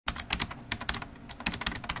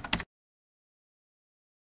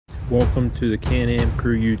Welcome to the Can-Am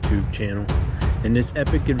Crew YouTube channel. In this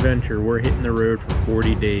epic adventure, we're hitting the road for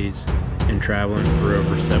 40 days and traveling for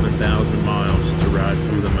over 7,000 miles to ride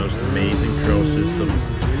some of the most amazing trail systems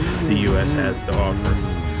the U.S. has to offer.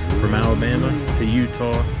 From Alabama to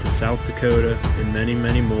Utah to South Dakota and many,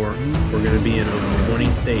 many more, we're going to be in over 20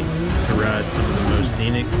 states to ride some of the most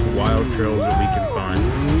scenic, wild trails that we can find.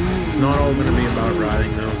 It's not all going to be about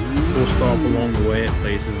riding though. We'll stop along the way at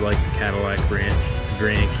places like the Cadillac Ranch, the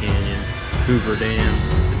Grand Canyon, Hoover Dam,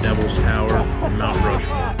 the Devil's Tower, and Mount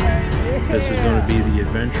Rushmore. This is going to be the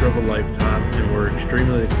adventure of a lifetime, and we're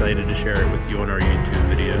extremely excited to share it with you on our YouTube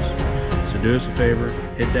videos. So do us a favor,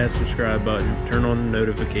 hit that subscribe button, turn on the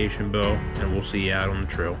notification bell, and we'll see you out on the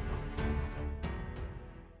trail.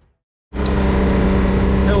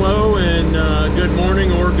 Hello and good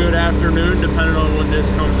morning or good afternoon, depending on when this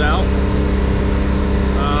comes out.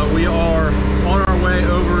 We are on our way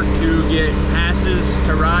over to get passes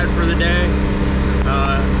to ride for the day.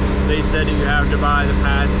 They said that you have to buy the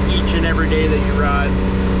pass each and every day that you ride.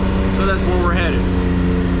 So that's where we're headed.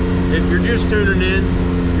 If you're just tuning in,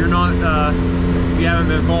 if you haven't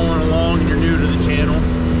been following along and you're new to the channel,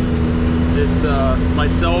 it's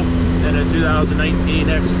myself and a 2019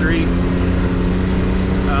 X3,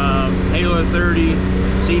 Halo 30,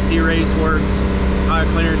 CT Raceworks, high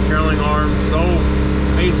clearance trailing arms,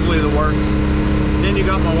 basically the works. Then you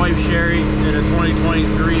got my wife Sherry in a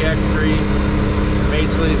 2023 X3,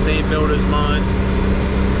 basically the same build as mine.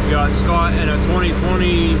 You got Scott in a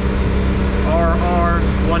 2020 RR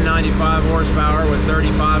 195 horsepower with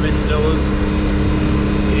 35-inch Zillas,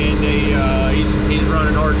 and he's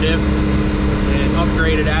running our Diff and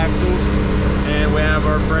upgraded axles. And we have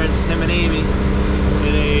our friends Tim and Amy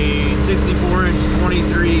in a 64-inch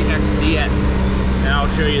 23 XDS. And I'll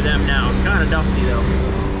show you them now. It's kind of dusty though.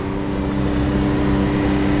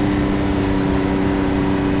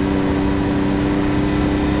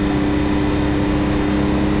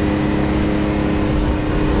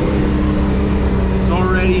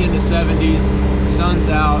 In the 70s, sun's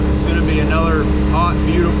out. It's going to be another hot,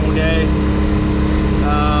 beautiful day.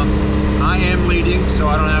 I am leading, so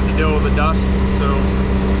I don't have to deal with the dust. So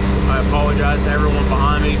I apologize to everyone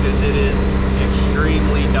behind me because it is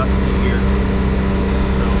extremely dusty here.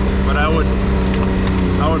 So, but I would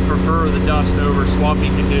prefer the dust over swampy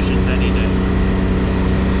conditions any day.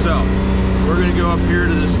 So we're going to go up here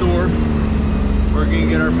to the store. We're going to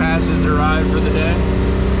get our passes to ride for the day.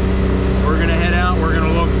 We're going to head out. We're going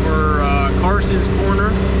to look for Carsons Corner,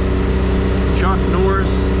 Chuck Norris,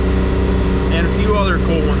 and a few other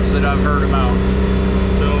cool ones that I've heard about.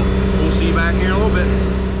 So we'll see you back here in a little bit.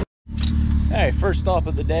 Hey, first stop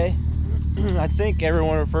of the day. I think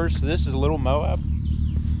everyone refers to this as Little Moab.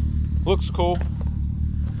 Looks cool.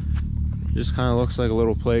 Just kind of looks like a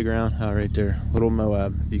little playground. Oh, right there, Little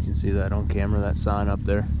Moab. If you can see that on camera, that sign up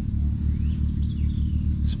there.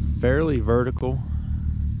 It's fairly vertical.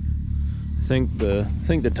 I think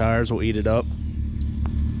the tires will eat it up.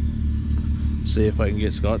 See if I can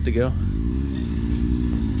get Scott to go.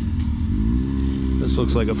 This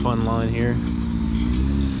looks like a fun line here.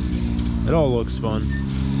 It all looks fun.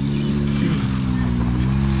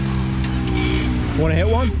 Want to hit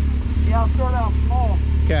one? Yeah, I'll start out small.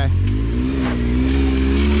 Okay.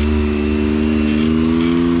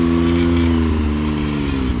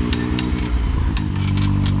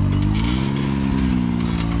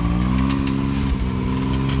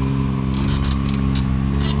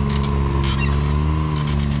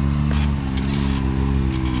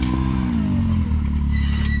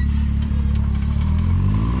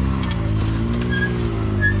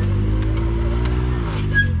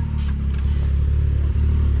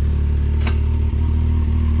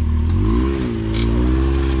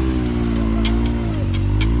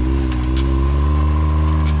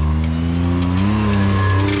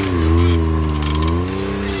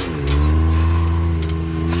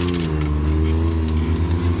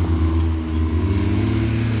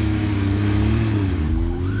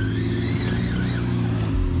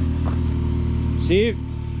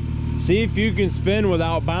 See if you can spin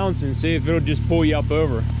without bouncing. See if it'll just pull you up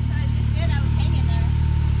over. I just did. I was hanging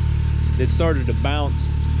there. It started to bounce.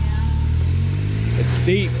 Yeah. It's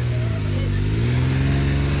steep.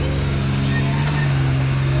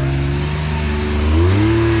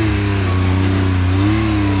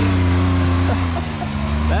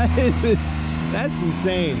 That's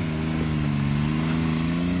insane.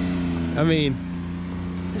 I mean,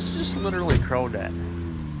 it's just literally crawdad.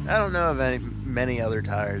 I don't know of many other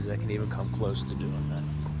tires that can even come close to doing that.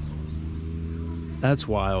 That's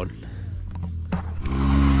wild.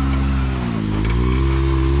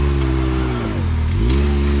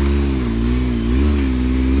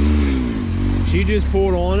 She just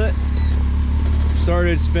pulled on it,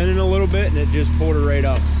 started spinning a little bit, and it just pulled her right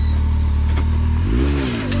up.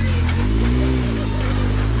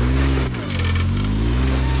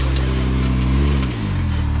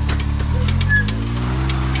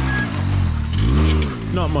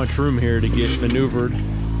 Not much room here to get maneuvered.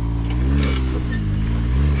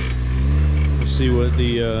 Let's see what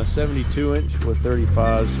the 72 inch with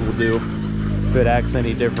 35s will do, if it acts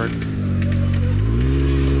any different.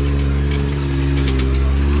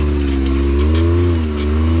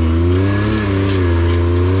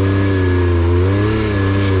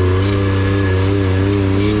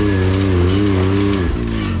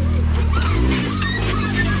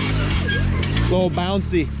 A little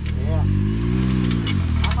bouncy.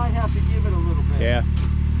 Yeah,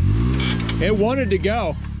 it wanted to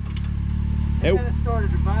go. And then it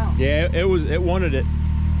started to bounce. Yeah, it wanted it.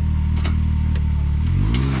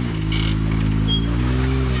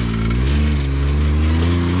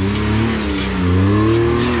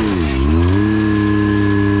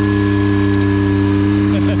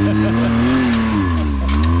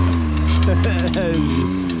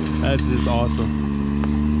 That's just awesome.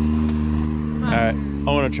 All right,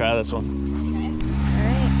 I want to try this one.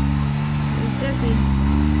 Jesse.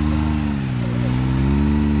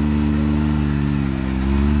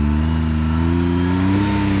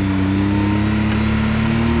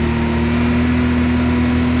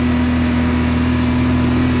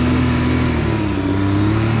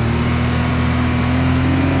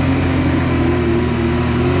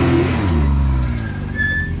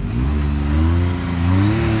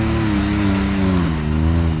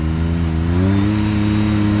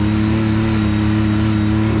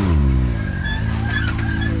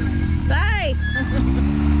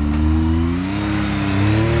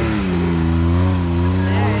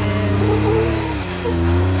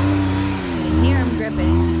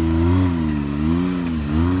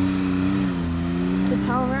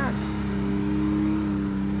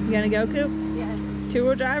 You gonna go, Coop? Yes.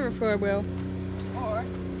 2-wheel drive or 4-wheel? Or.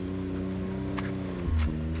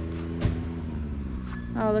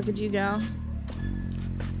 Oh, look at you go.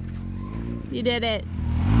 You did it.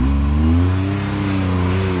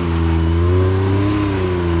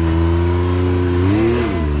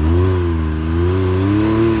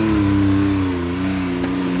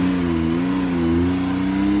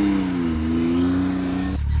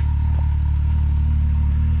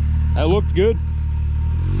 That looked good.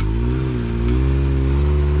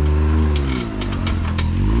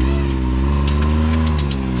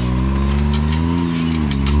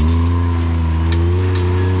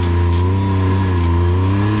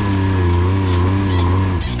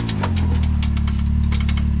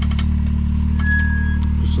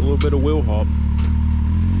 Just a little bit of wheel hop.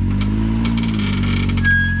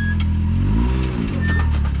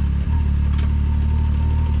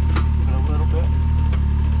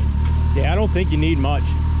 Yeah, I don't think you need much.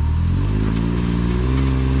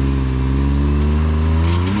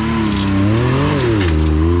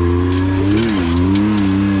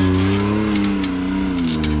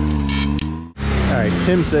 All right,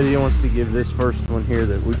 Tim said he wants to give this first one here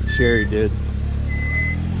that Sherry did.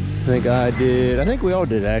 I think we all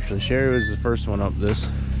did actually. Sherry was the first one up this.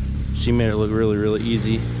 She made it look really, really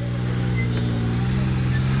easy.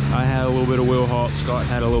 I had a little bit of wheel hop. Scott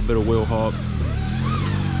had a little bit of wheel hop.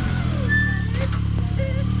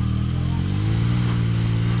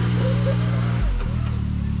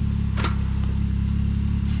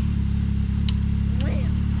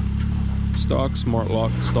 Stock smart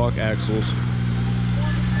lock, stock axles.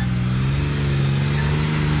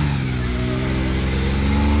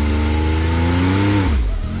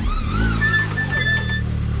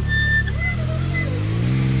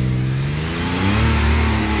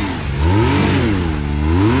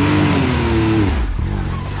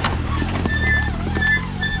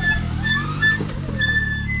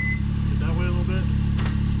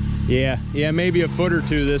 Yeah, maybe a foot or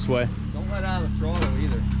two this way. Don't let out of the throttle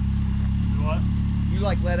either. What? You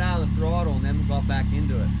like let out of the throttle and then got back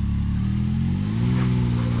into it.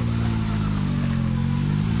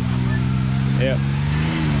 Yeah.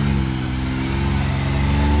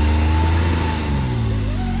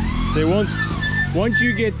 See, once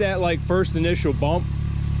you get that like first initial bump,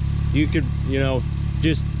 you could, you know,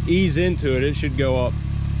 just ease into it. It should go up.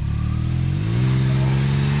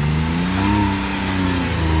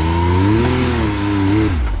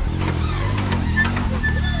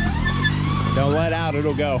 Don't let out,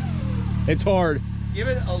 it'll go. It's hard. Give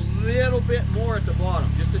it a little bit more at the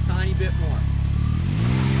bottom, just a tiny bit more.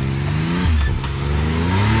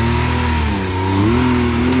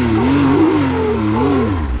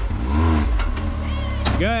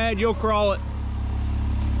 Go ahead, you'll crawl it.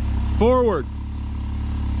 Forward.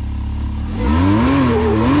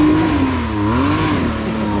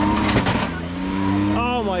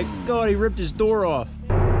 Oh my God, he ripped his door off.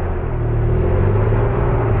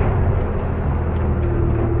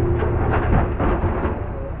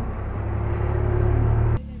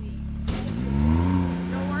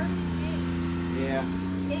 Yeah.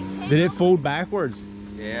 Did it fold backwards?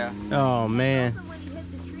 Yeah. Oh man.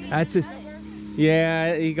 That's his.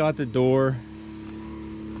 Yeah, he got the door.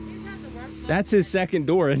 That's his second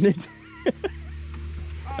door, isn't it?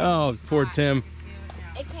 Oh, poor Tim.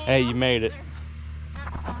 Hey, you made it.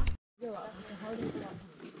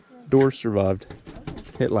 Door survived.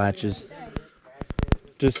 Hit latches.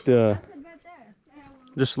 Just a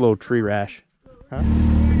little tree rash. Huh?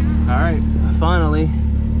 All right, finally,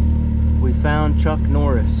 we found Chuck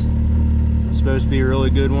Norris. It's supposed to be a really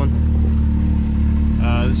good one.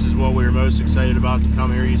 This is what we were most excited about to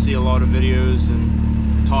come here. You see a lot of videos and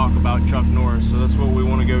talk about Chuck Norris, so that's what we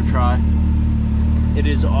want to go try. It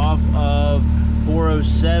is off of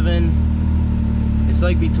 407. It's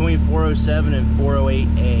like between 407 and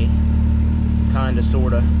 408A, kinda,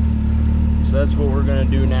 sorta. So that's what we're gonna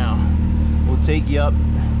do now. We'll take you up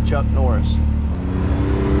Chuck Norris.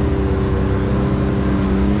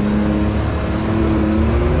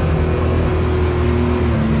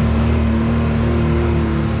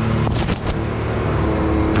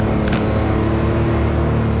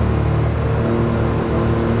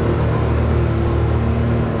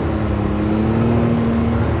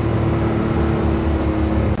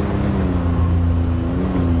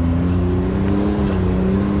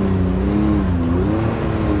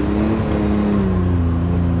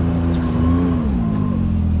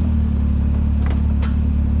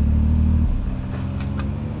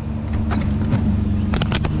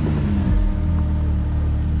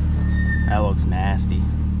 Nasty.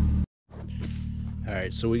 All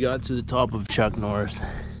right, so we got to the top of Chuck Norris.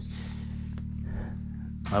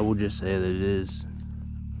 I will just say that it is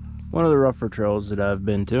one of the rougher trails that I've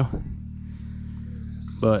been to,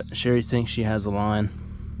 but Sherry thinks she has a line.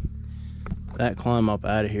 That climb up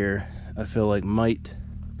out of here, I feel like might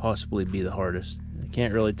possibly be the hardest. I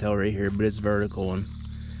can't really tell right here, but it's vertical and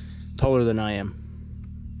taller than I am.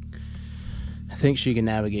 I think she can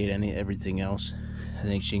navigate everything else. I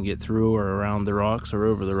think she can get through or around the rocks or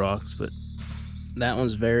over the rocks, but that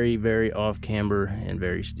one's very, very off camber and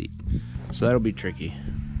very steep. So that'll be tricky.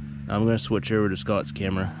 I'm gonna switch over to Scott's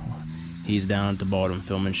camera. He's down at the bottom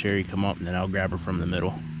filming Sherry come up, and then I'll grab her from the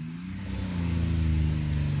middle.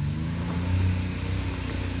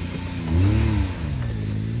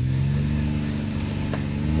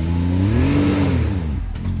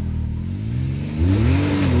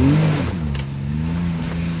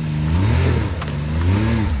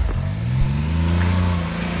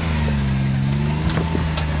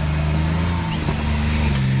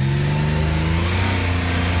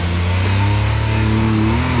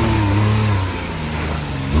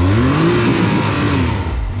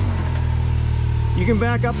 You can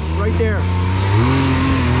back up right there.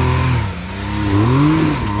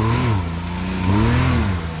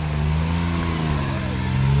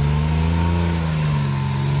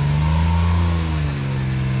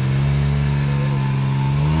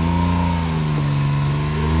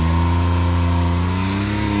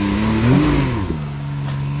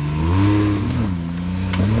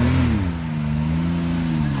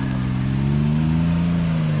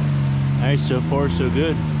 All right, so far so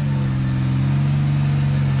good.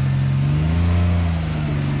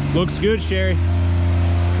 Looks good, Sherry.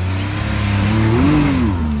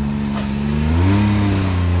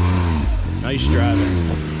 Nice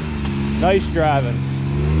driving. Nice driving.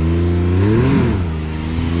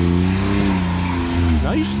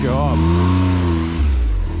 Nice job.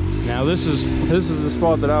 Now this is the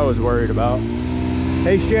spot that I was worried about.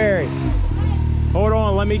 Hey Sherry, hold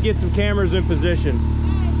on, let me get some cameras in position.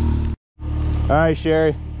 All right,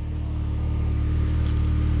 Sherry.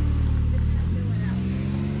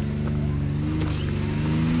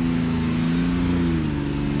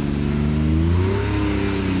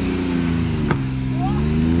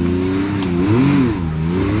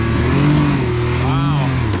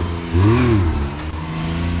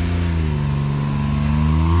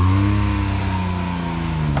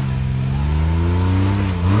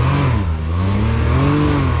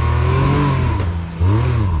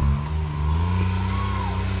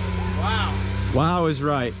 Wow is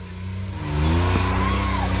right.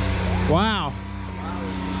 Wow.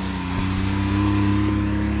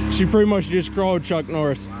 She pretty much just crawled Chuck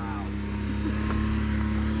Norris. Wow.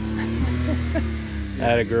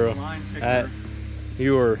 Atta girl. Line picker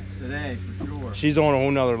You were. today for sure. She's on a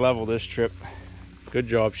whole nother level this trip. Good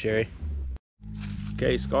job, Sherry.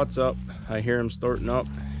 Okay, Scott's up. I hear him starting up.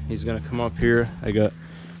 He's gonna come up here. I got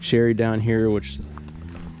Sherry down here, which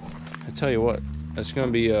I tell you what, it's gonna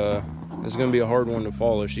be a hard one to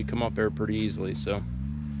follow. She come up there pretty easily, so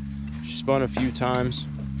she spun a few times.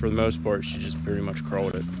 For the most part, she just pretty much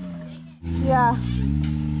crawled it. Yeah.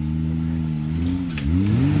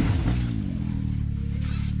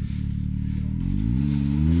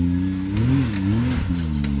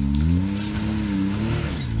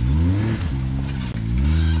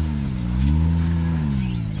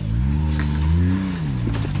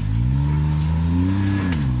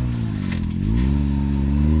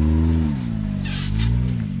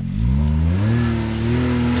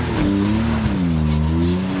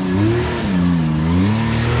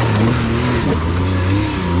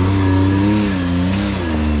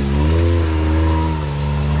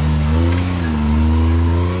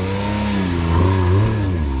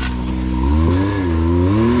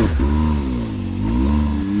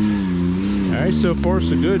 So far,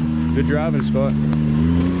 so good. Good driving, Scott.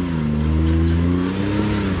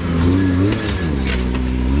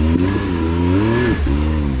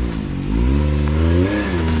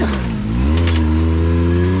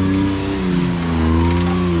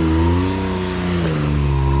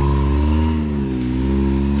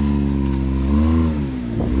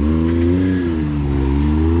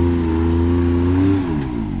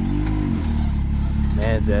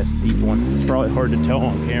 Man, it's that steep one. It's probably hard to tell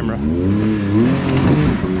on camera.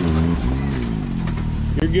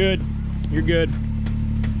 You're good. You're good.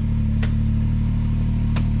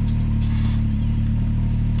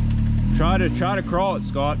 Try to crawl it,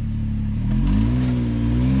 Scott.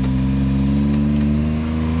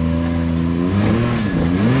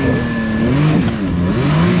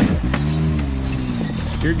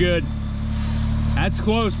 You're good. That's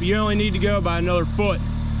close, but you only need to go by another foot.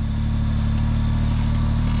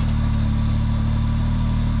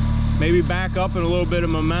 Maybe back up in a little bit of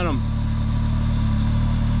momentum.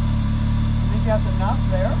 That's enough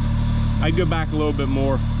there. I'd go back a little bit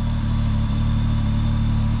more.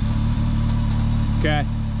 Okay.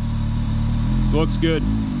 Looks good.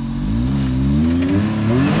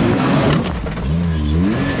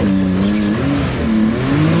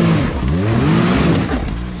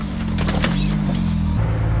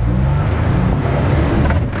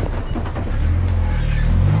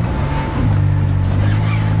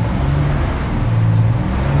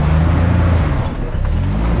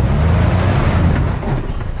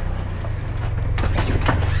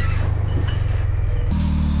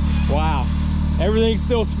 Everything's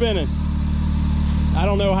still spinning. I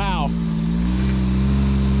don't know how.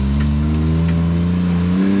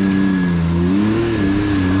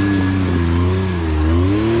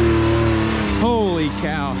 Holy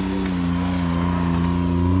cow.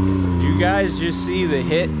 Did you guys just see the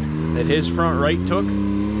hit that his front right took?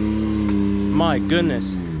 My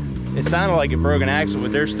goodness. It sounded like it broke an axle,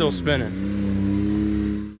 but they're still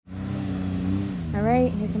spinning. All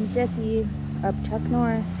right, here comes Jesse up Chuck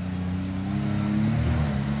Norris.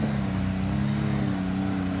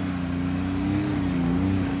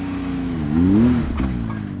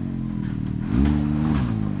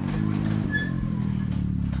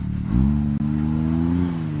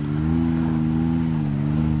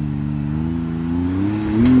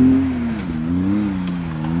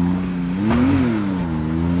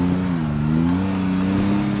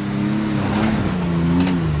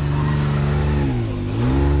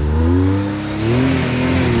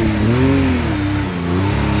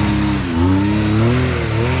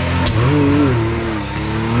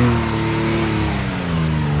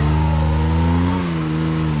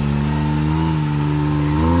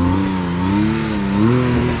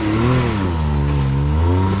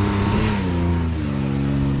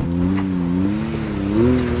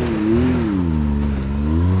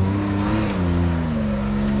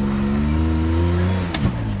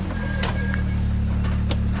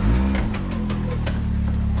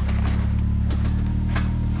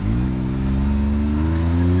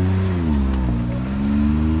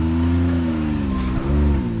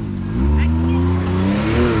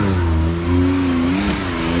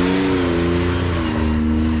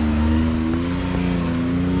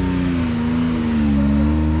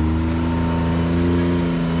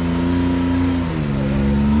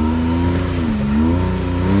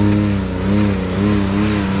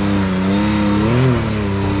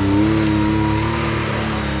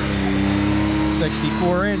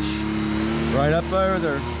 Right up over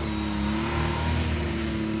there.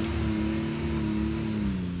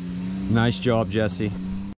 Nice job, Jesse.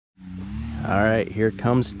 All right, here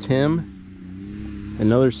comes Tim.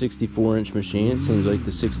 Another 64-inch machine. It seems like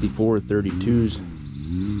the 64 32s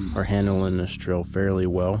are handling this trail fairly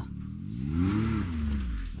well.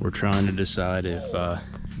 We're trying to decide if the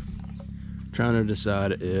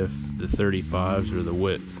 35s or the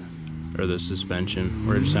width or the suspension.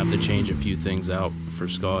 We're just have to change a few things out for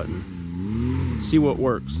Scott and see what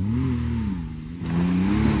works.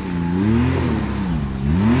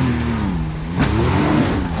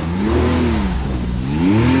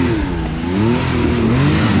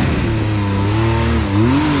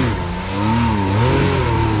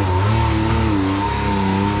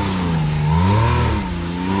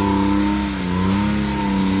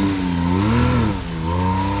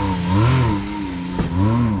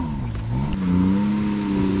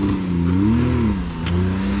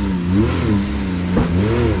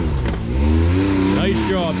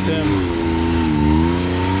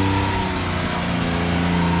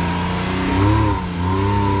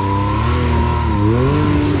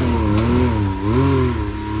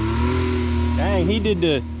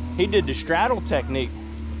 He did the straddle technique.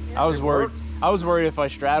 Yeah, I was worried if I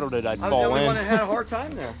straddled it, I'd fall in. I was the only one that had a hard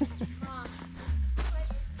time there.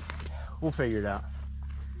 We'll figure it out.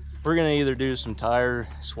 We're gonna either do some tire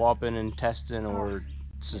swapping and testing or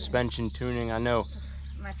suspension tuning. I know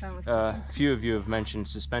a few of you have mentioned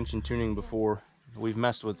suspension tuning before. We've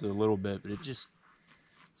messed with it a little bit, but it's just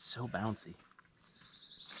so bouncy.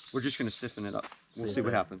 We're just gonna stiffen it up. We'll see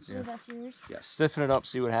what happens. Yeah. That's yours? Yeah. Stiffen it up,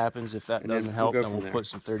 see what happens. If that doesn't help, then we'll put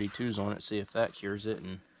some 32s on it, see if that cures it,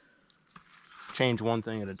 and change one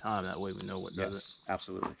thing at a time. That way we know what does it.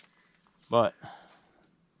 Absolutely. But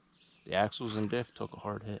the axles and diff took a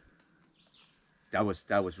hard hit. That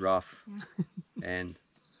was rough. And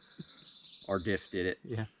our diff did it.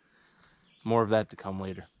 Yeah. More of that to come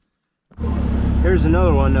later. Here's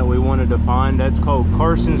another one that we wanted to find. That's called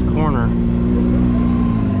Carsons Corner.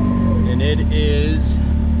 And it is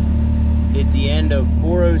at the end of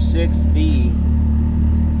 406D.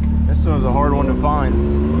 This one was a hard one to find.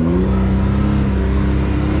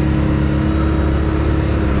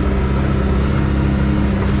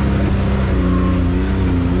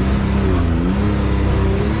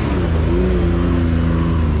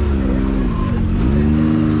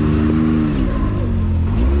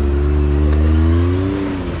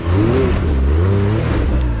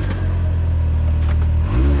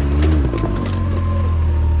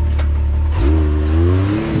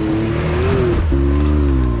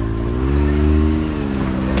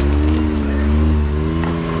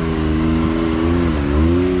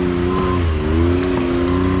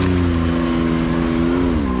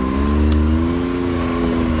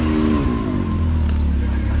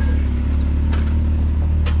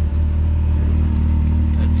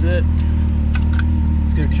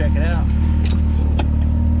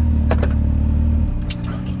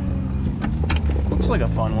 Like a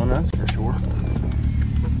fun one, that's for sure.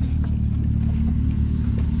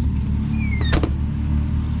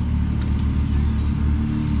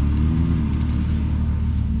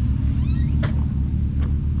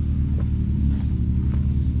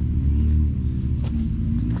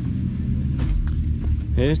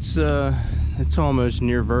 It's almost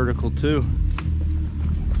near vertical too.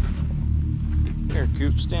 Here,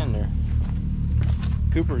 Coop, stand there.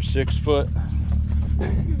 Cooper's 6 foot.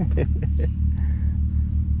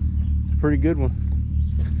 Pretty good one.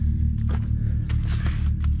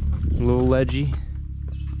 A little ledgy.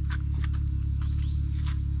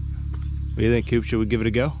 What do you think, Coop? Should we give it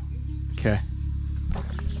a go? Okay.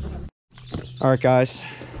 All right, guys.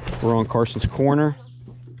 We're on Carsons Corner.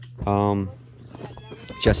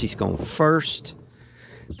 Jesse's going first.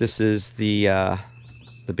 This is the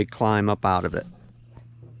big climb up out of it.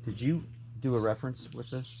 Did you do a reference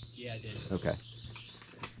with this? Yeah, I did. Okay.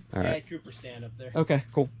 All right. Cooper stand up there. Okay,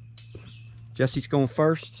 cool. Jesse's going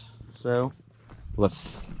first, so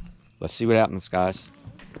let's see what happens, guys.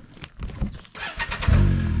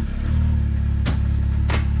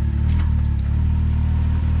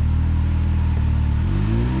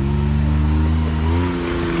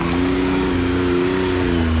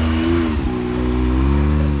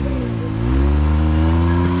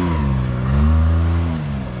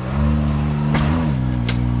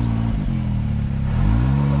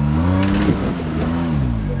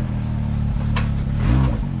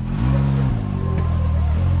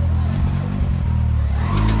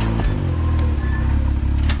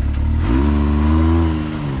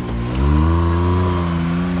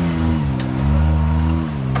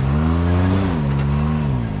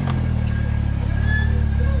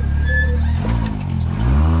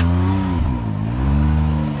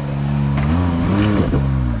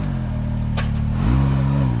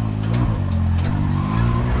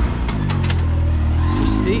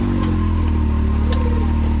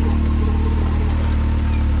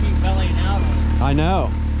 I know.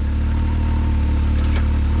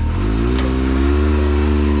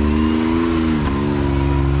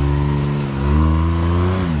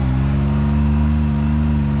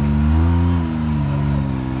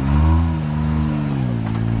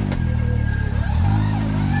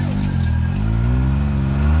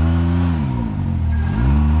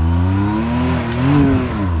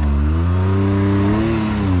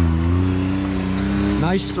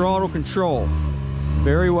 Nice throttle control.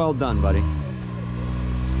 Very well done, buddy.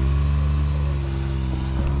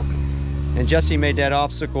 And Jesse made that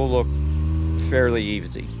obstacle look fairly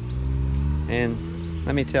easy. And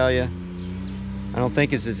let me tell you, I don't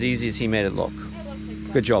think it's as easy as he made it look.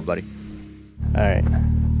 Good job, buddy. All right,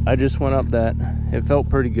 I just went up that. It felt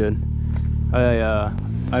pretty good.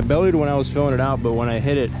 I bellied when I was filling it out, but when I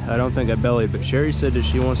hit it, I don't think I bellied. But Sherry said that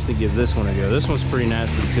she wants to give this one a go. This one's pretty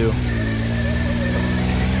nasty too.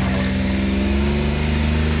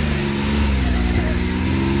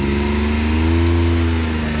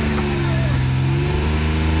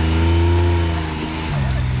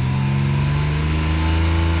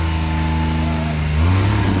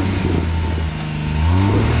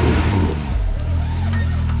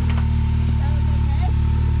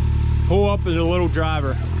 Pull up as a little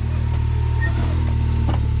driver.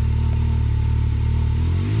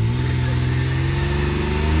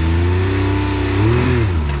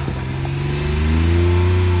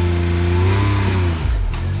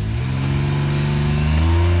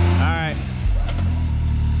 All right.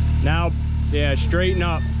 Now, yeah, straighten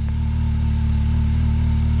up.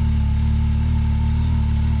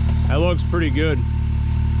 That looks pretty good.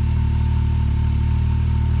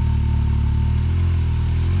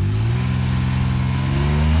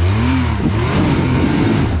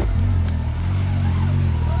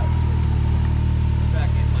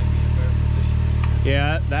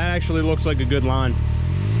 Yeah, that actually looks like a good line.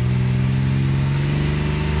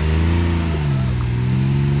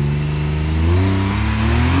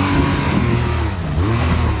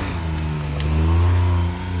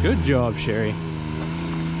 Good job, Sherry.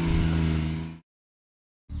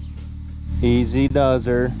 Easy does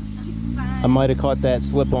her. I might have caught that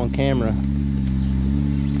slip on camera.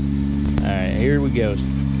 All right, here we go.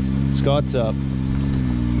 Scott's up.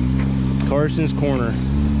 Carsons corner.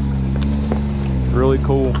 Really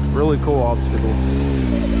cool obstacle.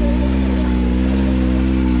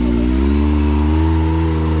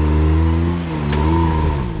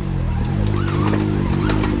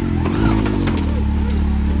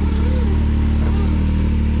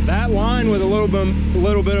 That line with a little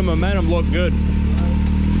bit of momentum looked good.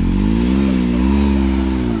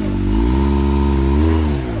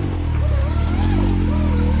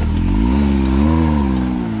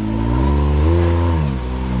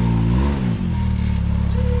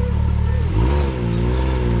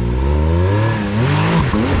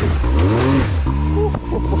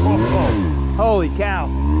 Holy cow,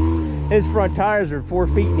 his front tires are 4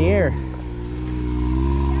 feet in the air.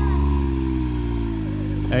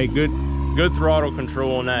 Hey, good throttle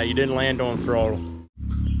control on that. You didn't land on throttle.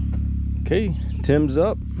 Okay, Tim's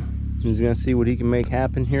up. He's gonna see what he can make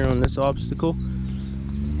happen here on this obstacle.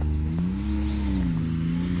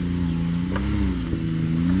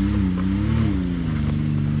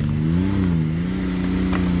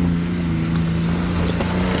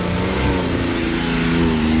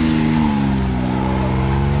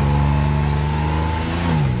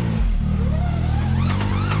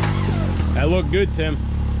 That looked good, Tim.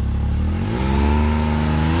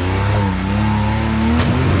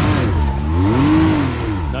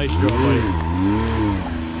 Nice job, buddy.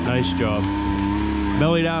 Nice job.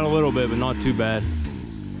 Bellied out a little bit, but not too bad.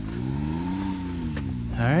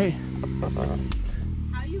 All right.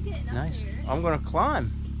 How are you getting up Nice. here? I'm gonna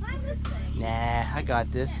climb. Climb this thing. Nah, I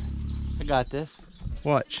got this. I got this.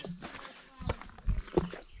 Watch.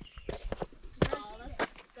 Oh,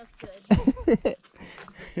 that's good.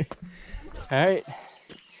 All right.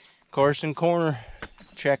 Carson corner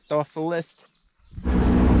checked off the list. All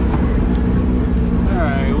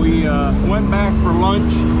right, we went back for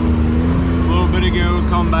lunch a little bit ago,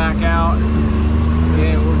 come back out,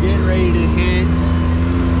 and we're getting ready to hit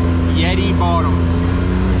Yeti Bottoms.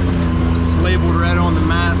 It's labeled red on the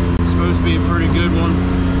map. It's supposed to be a pretty good one.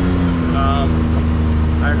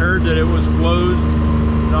 I heard that it was closed.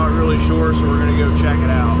 Not really sure, so we're gonna go check it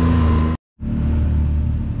out.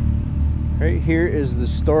 Right here is the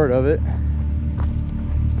start of it.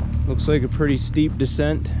 Looks like a pretty steep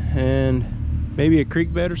descent and maybe a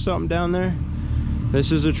creek bed or something down there.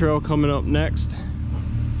 This is a trail coming up next,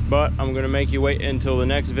 but I'm gonna make you wait until the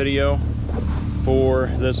next video for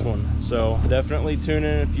this one. So definitely tune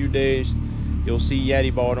in a few days. You'll see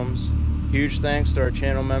Yeti Bottoms. Huge thanks to our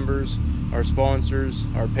channel members, our sponsors,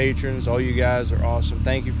 our patrons. All you guys are awesome.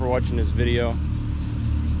 Thank you for watching this video.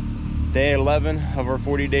 Day 11 of our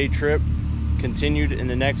 40-day trip continued in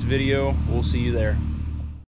the next video. We'll see you there.